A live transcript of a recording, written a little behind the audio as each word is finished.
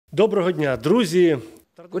Доброго дня, друзі!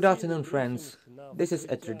 Good afternoon, friends. This is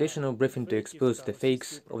a traditional briefing to expose the fakes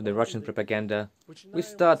of the Russian propaganda. We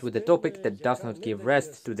start with a topic that does not give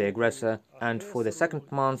rest to the aggressor, and for the second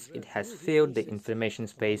month it has filled the information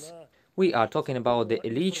space. We are talking about the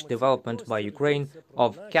alleged development by Ukraine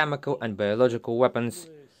of chemical and biological weapons,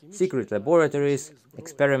 secret laboratories,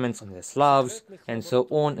 experiments on the Slavs, and so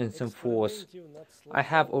on and so forth. I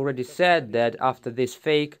have already said that after this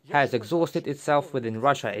fake has exhausted itself within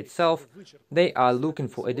Russia itself, they are looking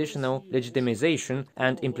for additional legitimization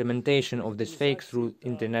and implementation of this fake through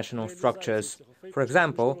international structures. For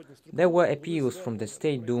example, there were appeals from the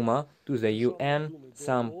State Duma to the UN.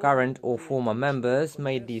 Some current or former members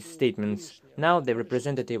made these statements. Now the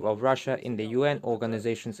representative of Russia in the UN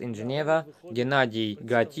organizations in Geneva, Gennady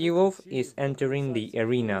Gatilov, is entering the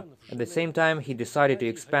arena. At the same time, he decided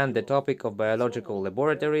to expand the topic of biological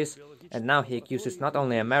laboratories, and now he accuses not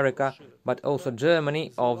only America, but also Germany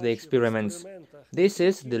of the experiments. This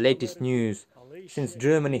is the latest news. Since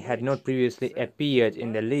Germany had not previously appeared in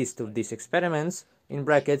the list of these experiments, in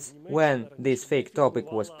brackets, when this fake topic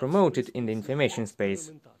was promoted in the information space.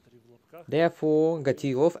 Therefore,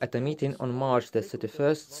 Gatilov at a meeting on March the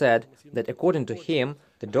 31st said that according to him,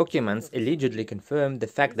 the documents allegedly confirm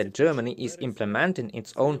the fact that Germany is implementing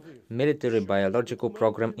its own military biological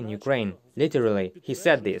program in Ukraine. Literally, he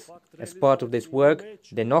said this. As part of this work,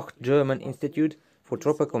 the Nocht German Institute for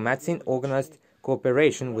Tropical Medicine organized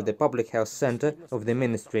cooperation with the Public Health Center of the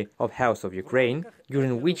Ministry of Health of Ukraine,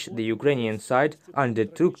 during which the Ukrainian side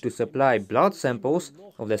undertook to supply blood samples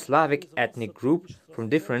of the Slavic ethnic group from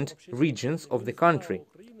different regions of the country.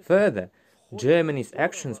 Further, Germany's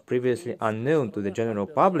actions previously unknown to the general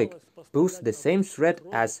public pose the same threat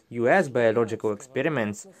as US biological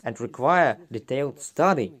experiments and require detailed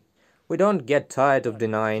study. We don't get tired of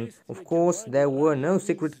denying, of course, there were no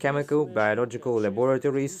secret chemical biological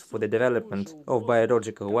laboratories for the development of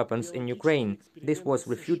biological weapons in Ukraine. This was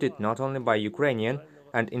refuted not only by Ukrainian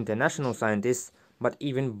and international scientists, but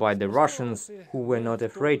even by the Russians, who were not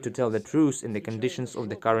afraid to tell the truth in the conditions of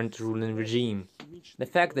the current ruling regime. The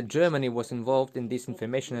fact that Germany was involved in these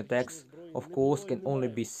information attacks, of course, can only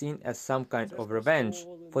be seen as some kind of revenge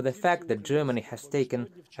for the fact that Germany has taken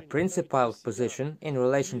a principled position in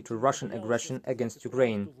relation to Russian aggression against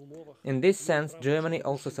Ukraine. In this sense, Germany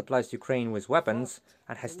also supplies Ukraine with weapons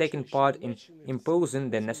and has taken part in imposing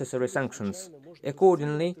the necessary sanctions.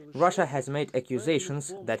 Accordingly, Russia has made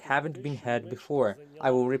accusations that haven't been heard before. I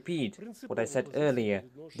will repeat what I said earlier.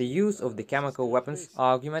 The use of the chemical weapons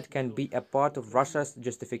argument can be a part of Russia's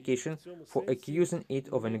justification for accusing it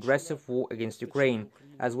of an aggressive war against Ukraine,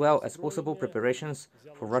 as well as possible preparations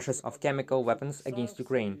for Russia's of chemical weapons against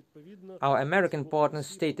Ukraine. Our American partners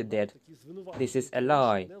stated that this is a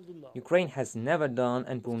lie. Ukraine has never done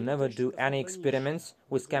and will never do any experiments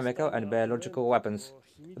with chemical and biological weapons.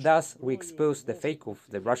 Thus, we expose the fake of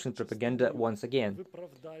the Russian propaganda once again.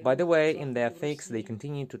 By the way, in their fakes, they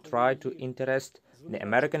continue to try to interest the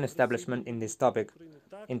American establishment in this topic.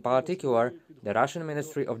 In particular, the Russian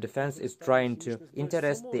Ministry of Defense is trying to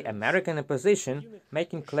interest the American opposition,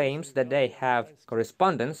 making claims that they have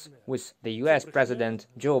correspondence with the US President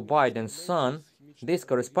Joe Biden's son. This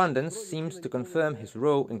correspondence seems to confirm his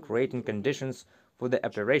role in creating conditions for the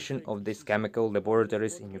operation of these chemical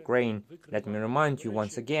laboratories in Ukraine. Let me remind you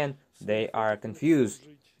once again, they are confused.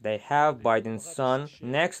 They have Biden's son,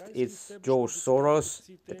 next it's George Soros,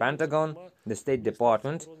 the Pentagon, the State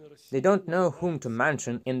Department. They don't know whom to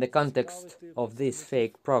mention in the context of this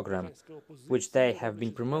fake program, which they have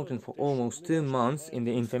been promoting for almost 2 months in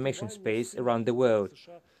the information space around the world.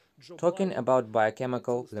 Talking about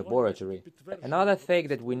biochemical laboratory. Another fake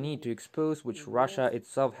that we need to expose, which Russia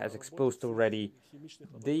itself has exposed already.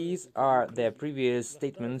 These are their previous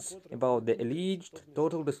statements about the alleged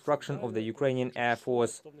total destruction of the Ukrainian Air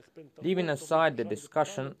Force. Leaving aside the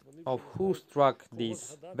discussion of who struck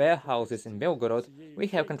these warehouses in Belgorod, we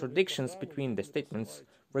have contradictions between the statements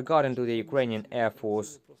regarding to the Ukrainian Air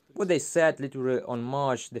Force. What they said literally on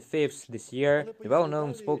March the 5th this year, the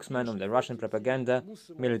well-known spokesman of the Russian propaganda,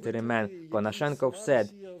 military man Konashenkov,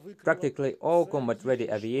 said, "Practically all combat-ready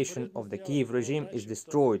aviation of the Kiev regime is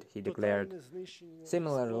destroyed," he declared.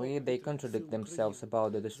 Similarly, they contradict themselves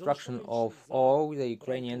about the destruction of all the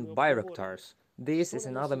Ukrainian Bayraktars. This is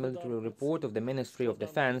another military report of the Ministry of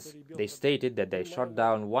Defense. They stated that they shot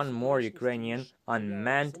down one more Ukrainian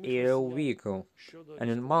unmanned aerial vehicle. And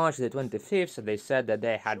on March the 25th, they said that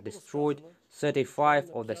they had destroyed 35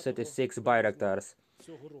 of the 36 Bayraktars.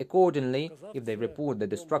 Accordingly, if they report the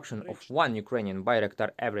destruction of one Ukrainian Bayraktar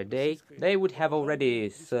every day, they would have already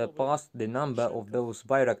surpassed the number of those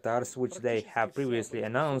Bayraktars which they have previously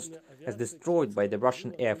announced as destroyed by the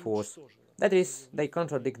Russian Air Force. That is, they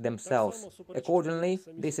contradict themselves. Accordingly,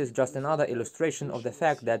 this is just another illustration of the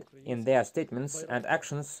fact that, in their statements and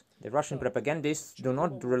actions, the Russian propagandists do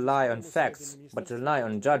not rely on facts, but rely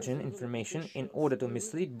on judging information in order to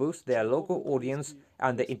mislead both their local audience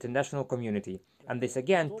and the international community. And this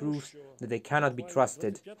again proves that they cannot be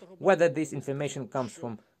trusted. Whether this information comes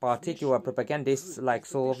from particular propagandists like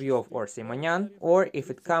Solovyov or Simonyan, or if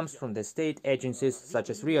it comes from the state agencies such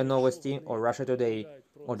as RIA Novosti or Russia Today,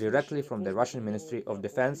 or directly from the Russian Ministry of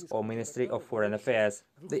Defense or Ministry of Foreign Affairs.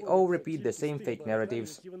 They all repeat the same fake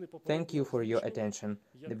narratives. Thank you for your attention.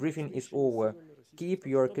 The briefing is over. Keep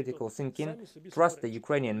your critical thinking, trust the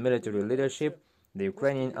Ukrainian military leadership, the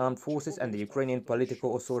Ukrainian armed forces and the Ukrainian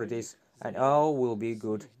political authorities, and all will be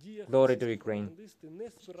good. Glory to Ukraine.